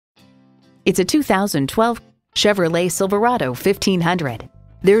It's a 2012 Chevrolet Silverado 1500.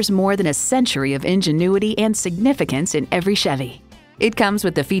 There's more than a century of ingenuity and significance in every Chevy. It comes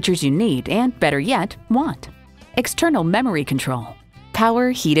with the features you need and, better yet, want. External memory control,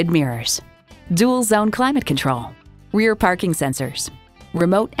 power heated mirrors, dual zone climate control, rear parking sensors,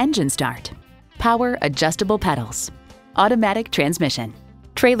 remote engine start, power adjustable pedals, automatic transmission,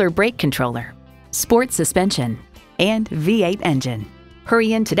 trailer brake controller, sport suspension, and V8 engine.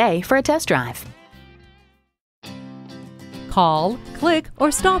 Hurry in today for a test drive. Call, click,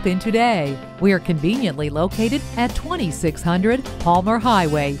 or stop in today. We are conveniently located at 2600 Palmer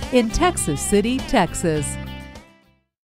Highway in Texas City, Texas.